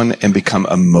someone and become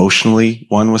emotionally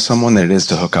one with someone than it is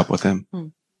to hook up with them?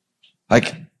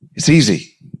 Like, it's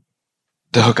easy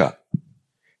to hook up.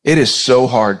 It is so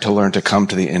hard to learn to come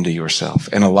to the end of yourself.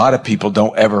 And a lot of people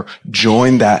don't ever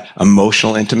join that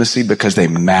emotional intimacy because they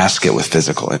mask it with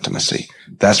physical intimacy.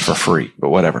 That's for free, but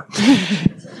whatever.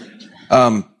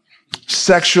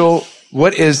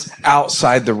 What is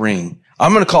outside the ring?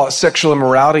 I'm going to call it sexual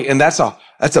immorality. And that's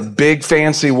a big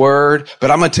fancy word, but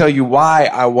I'm going to tell you why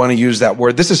I want to use that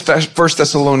word. This is 1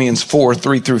 Thessalonians 4,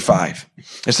 3-5.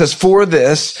 It says, for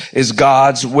this is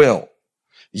God's will,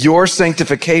 your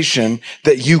sanctification,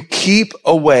 that you keep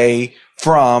away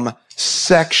from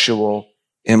sexual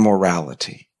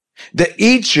immorality. That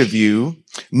each of you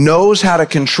knows how to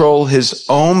control his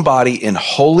own body in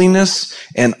holiness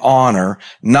and honor,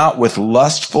 not with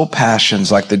lustful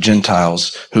passions like the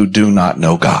Gentiles who do not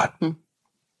know God.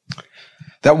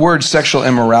 That word sexual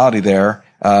immorality there,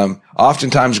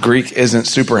 oftentimes Greek isn't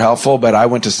super helpful, but I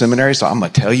went to seminary, so I'm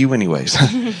going to tell you anyways.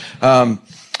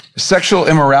 Sexual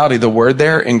immorality, the word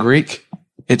there in Greek,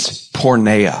 it's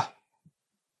porneia.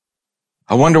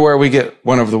 I wonder where we get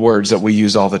one of the words that we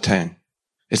use all the time.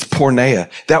 It's porneia.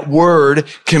 That word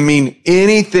can mean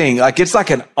anything. Like, it's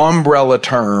like an umbrella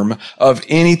term of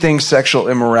anything sexual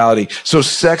immorality. So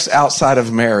sex outside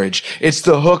of marriage. It's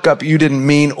the hookup you didn't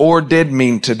mean or did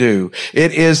mean to do.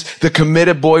 It is the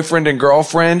committed boyfriend and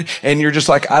girlfriend, and you're just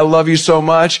like, I love you so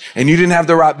much, and you didn't have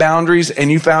the right boundaries,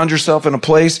 and you found yourself in a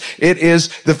place. It is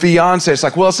the fiance. It's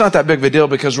like, well, it's not that big of a deal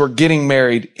because we're getting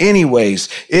married anyways.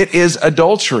 It is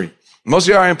adultery. Most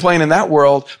of you aren't playing in that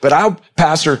world, but I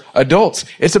pastor adults.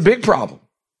 It's a big problem.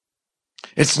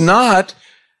 It's not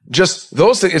just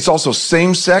those things. It's also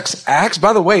same-sex acts.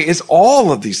 By the way, it's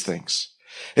all of these things.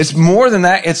 It's more than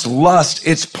that. It's lust.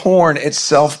 It's porn. It's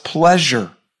self-pleasure.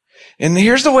 And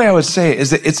here's the way I would say it, is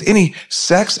that it's any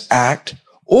sex act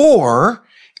or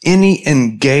any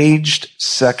engaged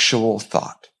sexual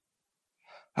thought.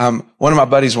 One of my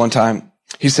buddies one time,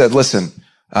 he said, listen,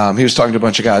 he was talking to a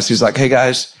bunch of guys. He's like, hey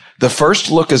guys, the first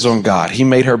look is on God. He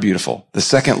made her beautiful. The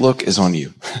second look is on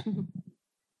you.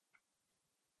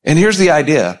 And here's the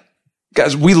idea.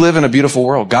 Guys, we live in a beautiful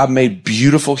world. God made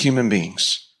beautiful human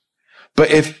beings.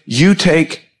 But if you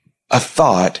take a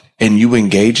thought and you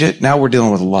engage it, now we're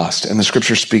dealing with lust. And the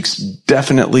scripture speaks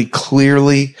definitely,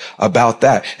 clearly about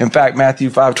that. In fact, Matthew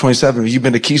 5:27, if you've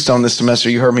been to Keystone this semester,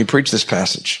 you heard me preach this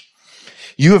passage.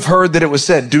 You have heard that it was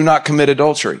said, do not commit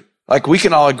adultery. Like, we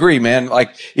can all agree, man.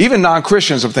 Like, even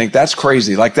non-Christians would think that's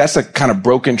crazy. Like, that's a kind of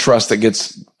broken trust that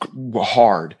gets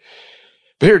hard.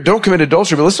 But here, don't commit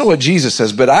adultery. But listen to what Jesus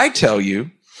says. But I tell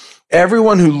you,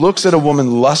 everyone who looks at a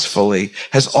woman lustfully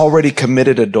has already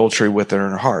committed adultery with her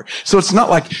in her heart. So it's not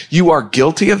like you are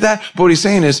guilty of that. But what he's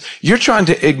saying is you're trying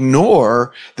to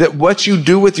ignore that what you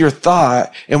do with your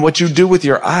thought and what you do with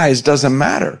your eyes doesn't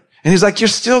matter. And he's like, you're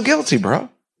still guilty, bro.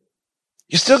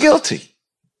 You're still guilty.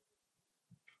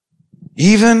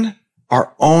 Even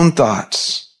our own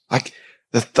thoughts, like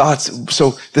the thoughts.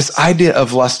 So this idea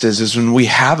of lust is when we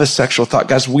have a sexual thought,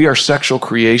 guys, we are sexual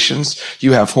creations.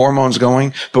 You have hormones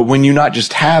going, but when you not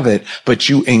just have it, but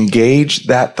you engage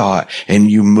that thought and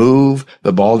you move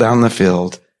the ball down the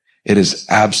field, it is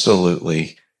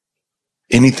absolutely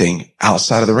anything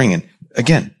outside of the ring. And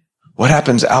again, what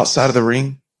happens outside of the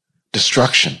ring?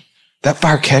 Destruction. That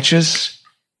fire catches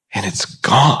and it's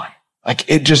gone. Like,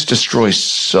 it just destroys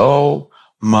so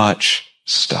much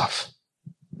stuff.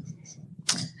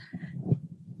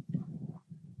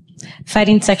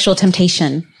 Fighting sexual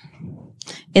temptation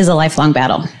is a lifelong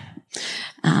battle.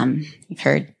 You've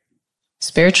heard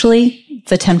spiritually,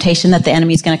 the temptation that the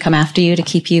enemy is going to come after you to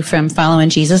keep you from following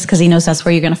Jesus, because he knows that's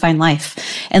where you're going to find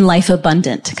life, and life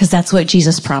abundant, because that's what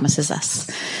Jesus promises us.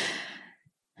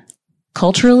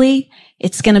 Culturally,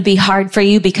 it's going to be hard for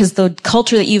you because the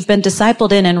culture that you've been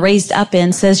discipled in and raised up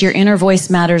in says your inner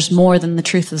voice matters more than the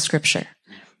truth of the scripture.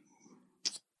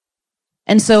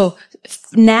 And so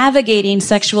navigating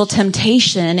sexual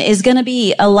temptation is going to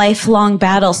be a lifelong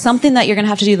battle, something that you're going to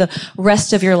have to do the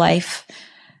rest of your life,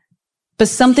 but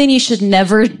something you should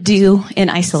never do in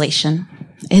isolation.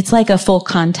 It's like a full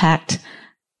contact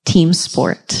team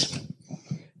sport.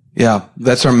 Yeah,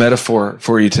 that's our metaphor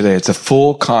for you today. It's a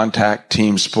full contact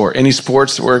team sport. Any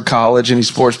sports, we're in college, any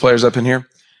sports players up in here?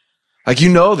 Like,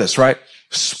 you know this, right?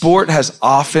 Sport has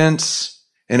offense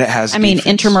and it has defense.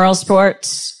 Intramural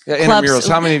sports. Yeah, intramurals.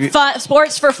 How many of you?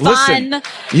 Sports for fun. Listen,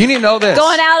 you need to know this.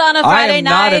 Going out on a Friday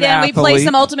night and athlete. we play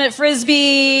some ultimate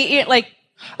frisbee,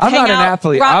 I'm not an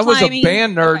athlete. I was climbing. a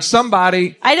band nerd. Okay.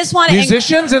 Somebody. I just want to.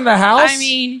 Musicians in the house?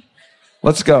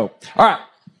 Let's go. All right.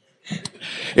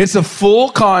 It's a full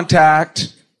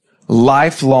contact,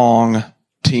 lifelong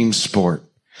team sport.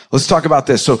 Let's talk about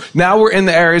this. So now we're in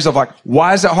the areas of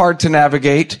why is it hard to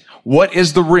navigate? What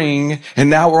is the ring? And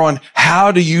now we're on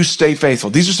how do you stay faithful?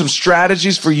 These are some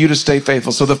strategies for you to stay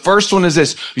faithful. So the first one is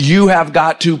this. You have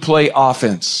got to play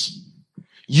offense.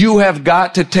 You have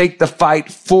got to take the fight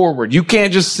forward. You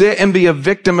can't just sit and be a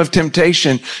victim of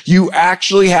temptation. You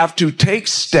actually have to take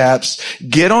steps,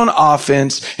 get on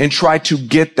offense, and try to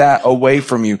get that away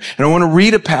from you. And I want to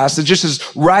read a passage. This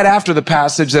is right after the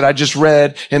passage that I just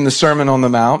read in the Sermon on the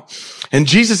Mount. And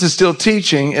Jesus is still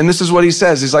teaching, and this is what he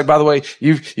says. He's like, by the way,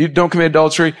 you don't commit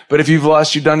adultery, but if you've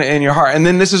lust, you've done it in your heart. And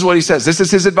then this is what he says. This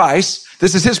is his advice.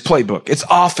 This is his playbook. It's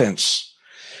offense.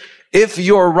 If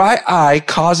your right eye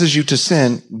causes you to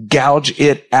sin, gouge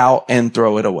it out and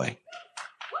throw it away.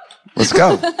 Let's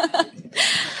go.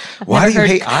 Why do you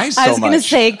hate eyes so much? I was going to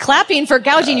say clapping for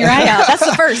gouging your eye out. That's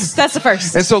the first. That's the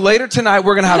first. And so later tonight,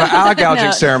 we're going to have an eye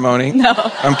gouging ceremony. No.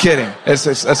 I'm kidding.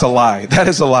 That's a lie. That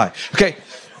is a lie. Okay.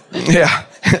 Yeah.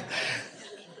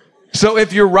 So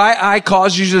if your right eye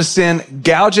causes you to sin,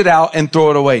 gouge it out and throw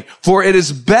it away. For it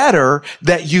is better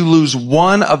that you lose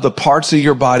one of the parts of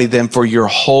your body than for your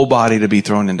whole body to be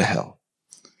thrown into hell.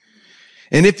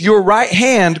 And if your right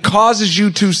hand causes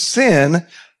you to sin,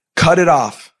 cut it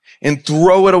off and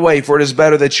throw it away. For it is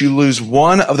better that you lose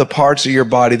one of the parts of your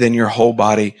body than your whole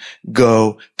body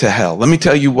go to hell. Let me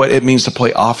tell you what it means to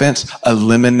play offense.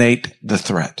 Eliminate the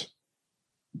threat.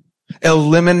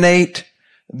 Eliminate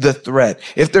the threat.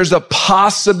 If there's a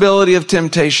possibility of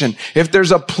temptation, if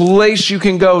there's a place you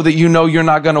can go that you know you're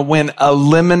not going to win,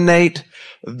 eliminate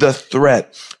the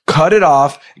threat. Cut it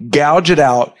off, gouge it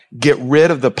out, get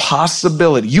rid of the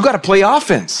possibility. You got to play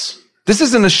offense. This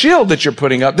isn't a shield that you're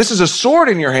putting up. This is a sword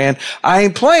in your hand. I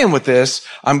ain't playing with this.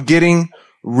 I'm getting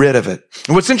rid of it.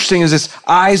 And what's interesting is this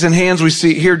eyes and hands we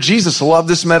see here. Jesus loved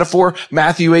this metaphor.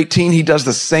 Matthew 18, he does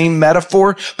the same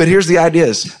metaphor. But here's the idea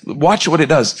is, watch what it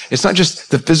does. It's not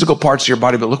just the physical parts of your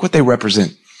body, but look what they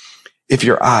represent. If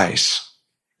your eyes,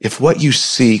 if what you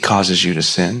see causes you to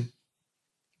sin,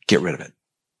 get rid of it.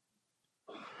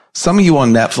 Some of you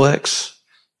on Netflix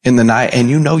in the night,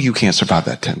 and you know you can't survive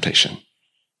that temptation.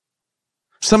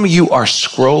 Some of you are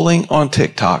scrolling on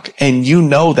TikTok and you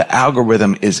know the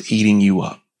algorithm is eating you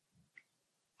up.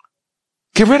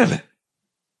 Get rid of it.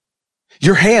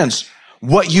 Your hands,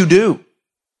 what you do.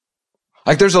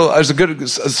 Like there's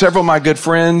several of my good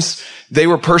friends, they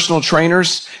were personal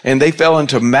trainers and they fell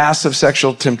into massive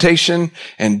sexual temptation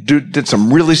and did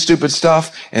some really stupid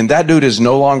stuff. And that dude is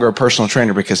no longer a personal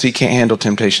trainer because he can't handle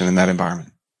temptation in that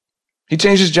environment. He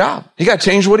changed his job. He got to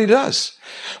change what he does.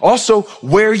 Also,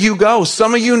 where you go.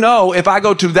 Some of you know if I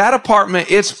go to that apartment,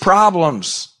 it's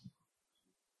problems.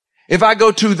 If I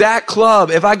go to that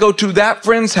club, if I go to that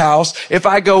friend's house, if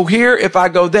I go here, if I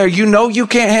go there, you know you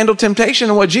can't handle temptation.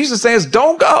 And what Jesus says,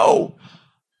 don't go.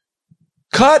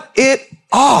 Cut it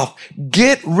off.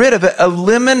 Get rid of it.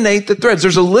 Eliminate the threads.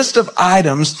 There's a list of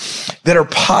items that are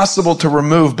possible to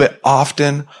remove, but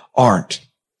often aren't.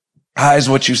 Eyes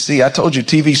what you see. I told you,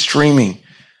 TV streaming.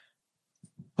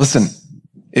 Listen,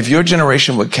 if your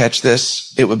generation would catch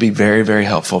this, it would be very, very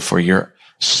helpful for your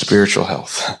spiritual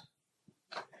health.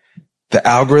 The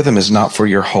algorithm is not for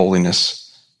your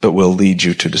holiness, but will lead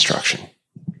you to destruction.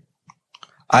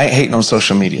 I ain't hating on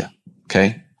social media,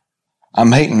 okay?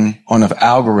 I'm hating on an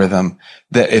algorithm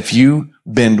that if you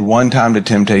bend one time to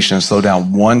temptation and slow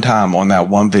down one time on that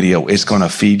one video, it's going to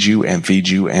feed you and feed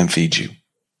you and feed you.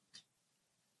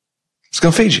 It's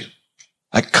going to feed you.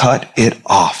 Like, cut it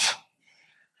off.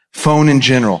 Phone in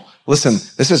general. Listen,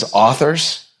 this is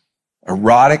authors.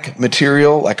 Erotic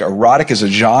material, like erotic is a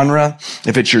genre.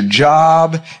 If it's your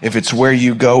job, if it's where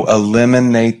you go,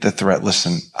 eliminate the threat.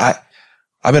 Listen, I've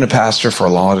been a pastor for a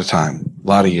lot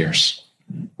of years.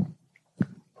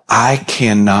 I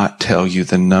cannot tell you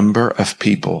the number of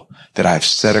people that I've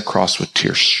sat across with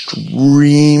tears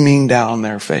streaming down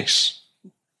their face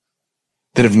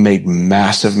that have made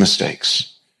massive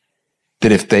mistakes.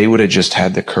 That if they would have just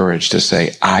had the courage to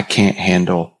say, I can't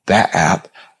handle that app,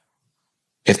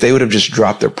 if they would have just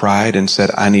dropped their pride and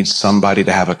said, I need somebody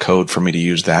to have a code for me to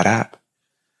use that app,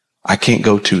 I can't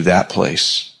go to that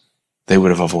place, they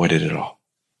would have avoided it all.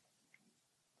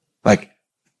 Like,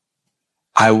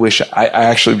 I wish I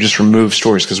actually just removed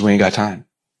stories because we ain't got time.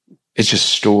 It's just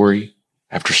story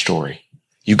after story.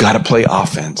 You got to play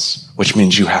offense, which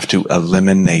means you have to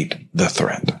eliminate the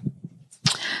threat.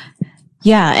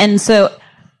 Yeah. And so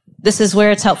this is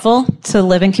where it's helpful to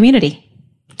live in community,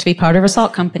 to be part of a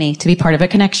salt company, to be part of a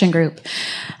connection group.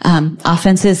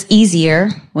 Offense is easier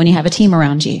when you have a team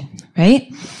around you,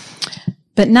 right?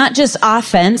 But not just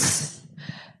offense.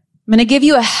 I'm going to give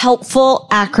you a helpful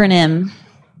acronym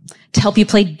to help you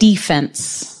play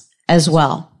defense as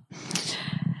well.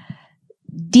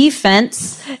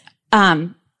 Defense, I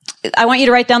want you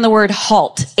to write down the word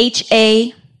HALT,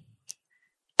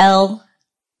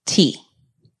 HALT.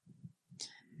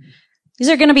 These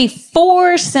are going to be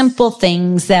 4 simple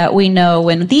things that we know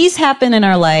when these happen in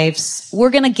our lives,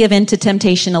 we're going to give in to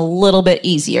temptation a little bit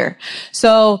easier.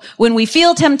 So when we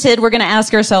feel tempted, we're going to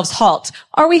ask ourselves, halt,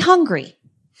 are we hungry?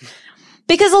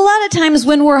 Because a lot of times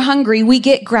when we're hungry, we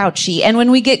get grouchy. And when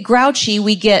we get grouchy,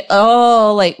 we get,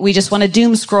 we just want to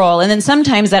doom scroll. And then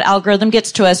sometimes that algorithm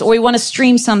gets to us, or we want to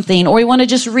stream something, or we want to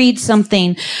just read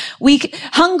something.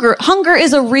 Hunger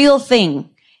is a real thing.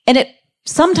 And it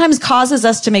sometimes causes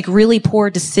us to make really poor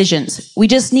decisions. We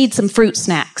just need some fruit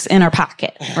snacks in our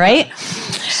pocket, right?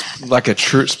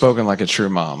 Spoken like a true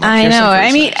mom. Like, I know.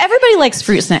 I mean, everybody likes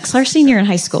fruit snacks. Our senior in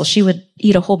high school, she would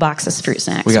eat a whole box of fruit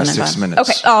snacks. We got 6 minutes.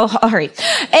 Okay, I'll hurry.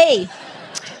 A,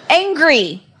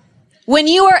 angry. When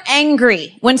you are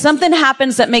angry, when something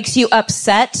happens that makes you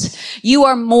upset, you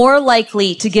are more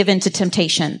likely to give in to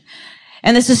temptation.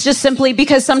 And this is just simply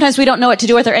because sometimes we don't know what to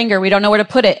do with our anger. We don't know where to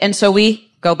put it. And so we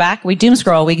go back, we doom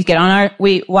scroll, we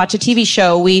watch a TV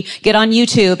show, we get on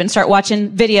YouTube and start watching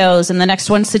videos, and the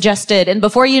next one's suggested. And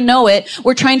before you know it,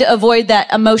 we're trying to avoid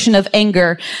that emotion of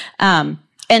anger. And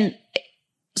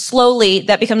slowly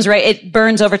that becomes it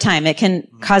burns over time. It can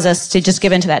cause us to just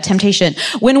give into that temptation.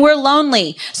 When we're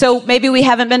lonely, so maybe we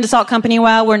haven't been to Salt Company a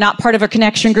while, we're not part of a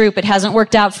connection group, it hasn't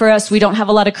worked out for us, we don't have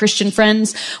a lot of Christian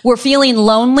friends, we're feeling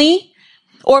lonely.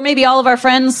 Or maybe all of our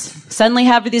friends suddenly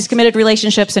have these committed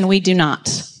relationships and we do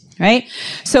not, right?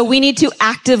 So we need to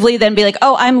actively then be like,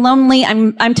 oh, I'm lonely.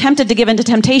 I'm tempted to give into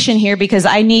temptation here because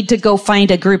I need to go find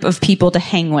a group of people to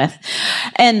hang with.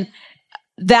 And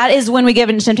that is when we give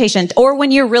into temptation, or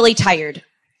when you're really tired.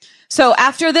 So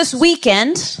after this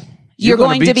weekend, you're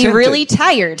going to be really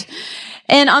tired.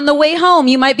 And on the way home,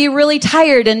 you might be really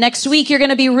tired. And next week, you're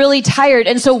going to be really tired.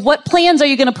 And so what plans are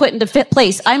you going to put into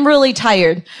place? I'm really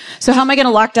tired. So how am I going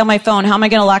to lock down my phone? How am I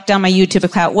going to lock down my YouTube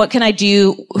account? What can I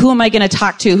do? Who am I going to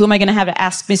talk to? Who am I going to have to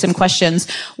ask me some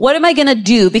questions? What am I going to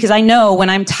do? Because I know when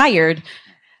I'm tired,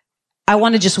 I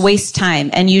want to just waste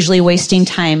time. And usually wasting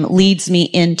time leads me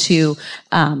into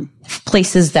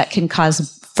places that can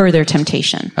cause further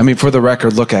temptation. I mean, for the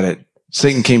record, look at it.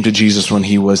 Satan came to Jesus when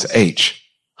he was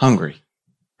hungry,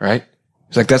 right?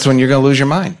 It's like, that's when you're going to lose your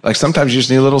mind. Like sometimes you just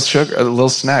need a little sugar, a little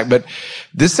snack. But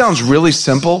this sounds really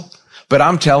simple, but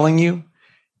I'm telling you,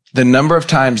 the number of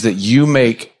times that you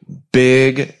make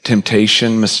big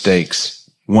temptation mistakes,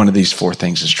 one of these 4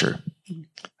 things is true.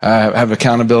 I have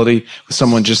accountability with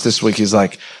someone just this week. He's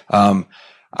like,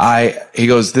 he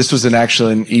goes, this was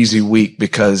actually an easy week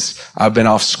because I've been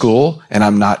off school and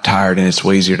I'm not tired, and it's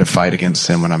way easier to fight against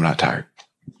sin when I'm not tired.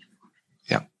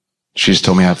 Yeah. She just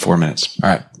told me I have 4 minutes. All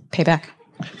right. Payback.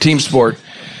 Team sport.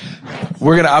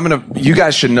 You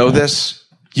guys should know this.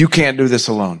 You can't do this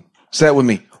alone. Say it with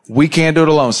me. We can't do it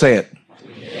alone. Say it.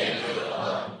 We can't do it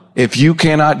alone. If you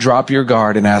cannot drop your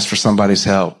guard and ask for somebody's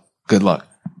help, good luck.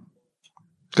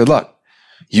 Good luck.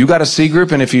 You got a C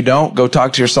group, and if you don't, go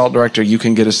talk to your SALT director. You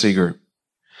can get a C group.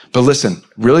 But listen,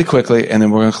 really quickly, and then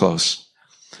we're going to close.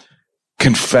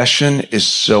 Confession is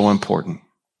so important.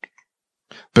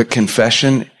 But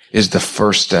confession is the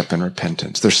first step in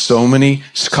repentance. There's so many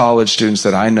college students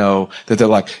that I know that they're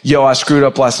like, yo, I screwed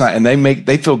up last night. And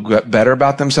they feel better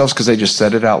about themselves because they just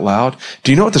said it out loud.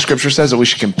 Do you know what the scripture says? That we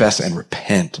should confess and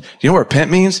repent. Do you know what repent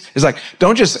means? It's like,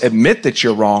 don't just admit that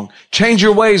you're wrong. Change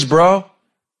your ways, bro.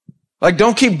 Like,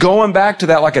 don't keep going back to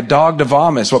that like a dog to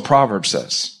vomit is what Proverbs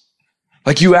says.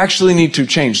 Like, you actually need to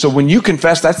change. So when you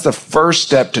confess, that's the first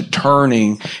step to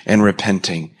turning and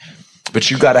repenting.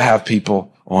 But you got to have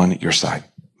people on your side.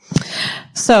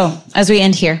 So as we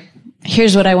end here,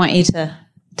 here's what I want you to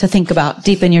think about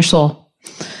deep in your soul.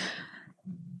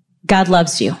 God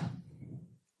loves you.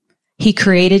 He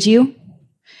created you.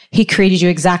 He created you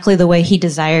exactly the way he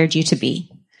desired you to be.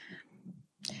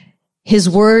 His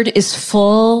word is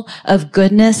full of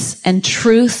goodness and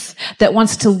truth that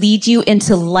wants to lead you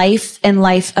into life and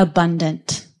life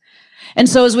abundant. And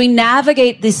so as we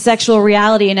navigate this sexual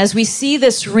reality and as we see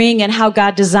this ring and how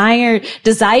God desired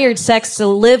sex to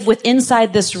live with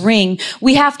inside this ring,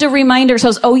 we have to remind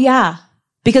ourselves, oh yeah,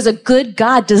 because a good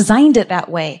God designed it that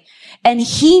way. And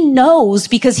he knows,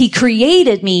 because he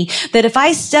created me, that if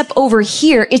I step over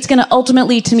here, it's going to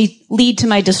ultimately lead to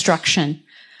my destruction.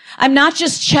 I'm not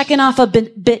just checking off a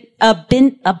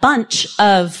bunch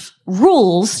of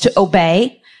rules to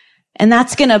obey, and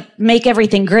that's going to make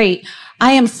everything great.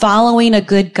 I am following a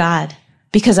good God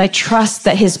because I trust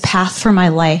that his path for my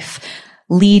life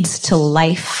leads to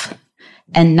life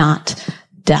and not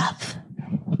death.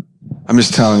 I'm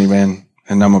just telling you, man,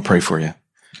 and I'm going to pray for you.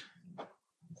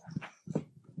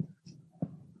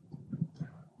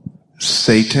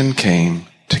 Satan came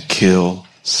to kill,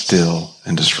 steal,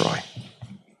 and destroy.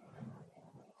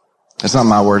 That's not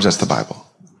my words, that's the Bible.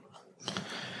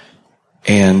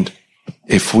 And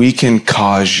if we can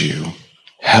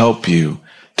help you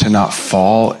to not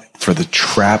fall for the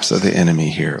traps of the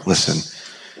enemy here, listen,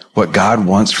 what God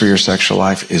wants for your sexual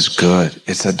life is good.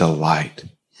 It's a delight.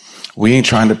 We ain't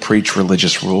trying to preach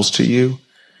religious rules to you.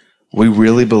 We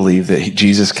really believe that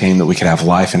Jesus came that we could have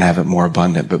life and have it more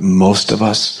abundant, but most of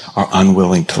us are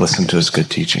unwilling to listen to his good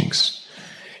teachings.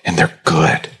 And they're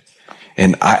good.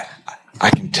 And I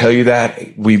can tell you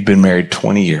that we've been married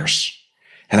 20 years.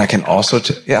 And I can also,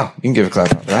 you can give a clap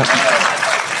for that.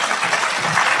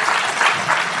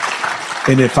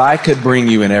 And if I could bring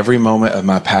you in every moment of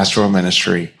my pastoral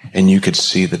ministry and you could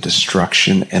see the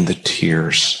destruction and the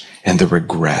tears and the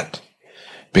regret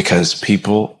because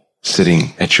people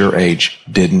sitting at your age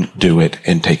didn't do it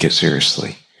and take it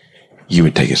seriously, you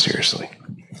would take it seriously.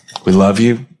 We love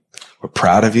you. We're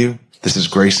proud of you. This is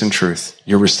grace and truth.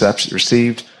 You're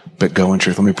received, but go in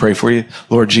truth. Let me pray for you.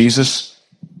 Lord Jesus,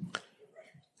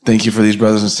 thank you for these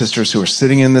brothers and sisters who are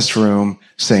sitting in this room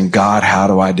saying, God, how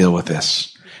do I deal with this?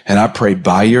 And I pray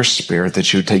by your Spirit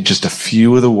that you would take just a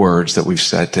few of the words that we've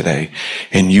said today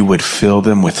and you would fill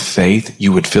them with faith.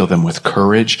 You would fill them with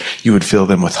courage. You would fill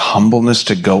them with humbleness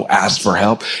to go ask for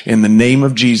help. In the name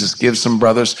of Jesus, give some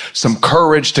brothers some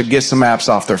courage to get some apps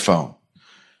off their phone.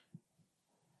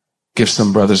 Give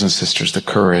some brothers and sisters the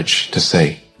courage to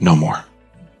say no more.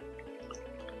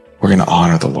 We're going to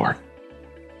honor the Lord.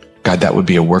 God, that would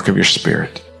be a work of your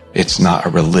Spirit. It's not a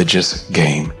religious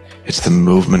game. It's the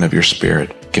movement of your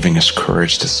Spirit giving us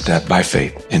courage to step by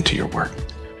faith into your word.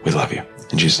 We love you.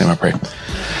 In Jesus' name I pray.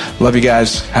 Love you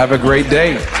guys. Have a great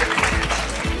day.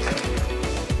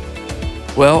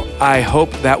 Well, I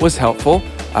hope that was helpful.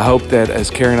 I hope that as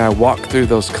Carrie and I walk through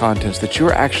those contents, that you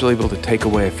were actually able to take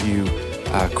away a few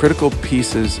critical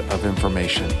pieces of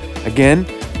information. Again,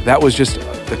 that was just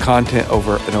the content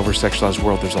over an Over Sexualized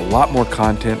world. There's a lot more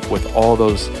content with all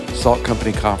those Salt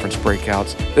Company Conference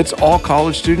breakouts. It's all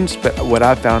college students, but what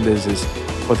I've found is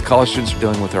what the college students are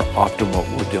dealing with are often what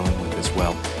we're dealing with as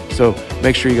well. So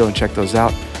make sure you go and check those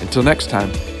out. Until next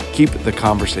time, keep the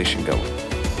conversation going.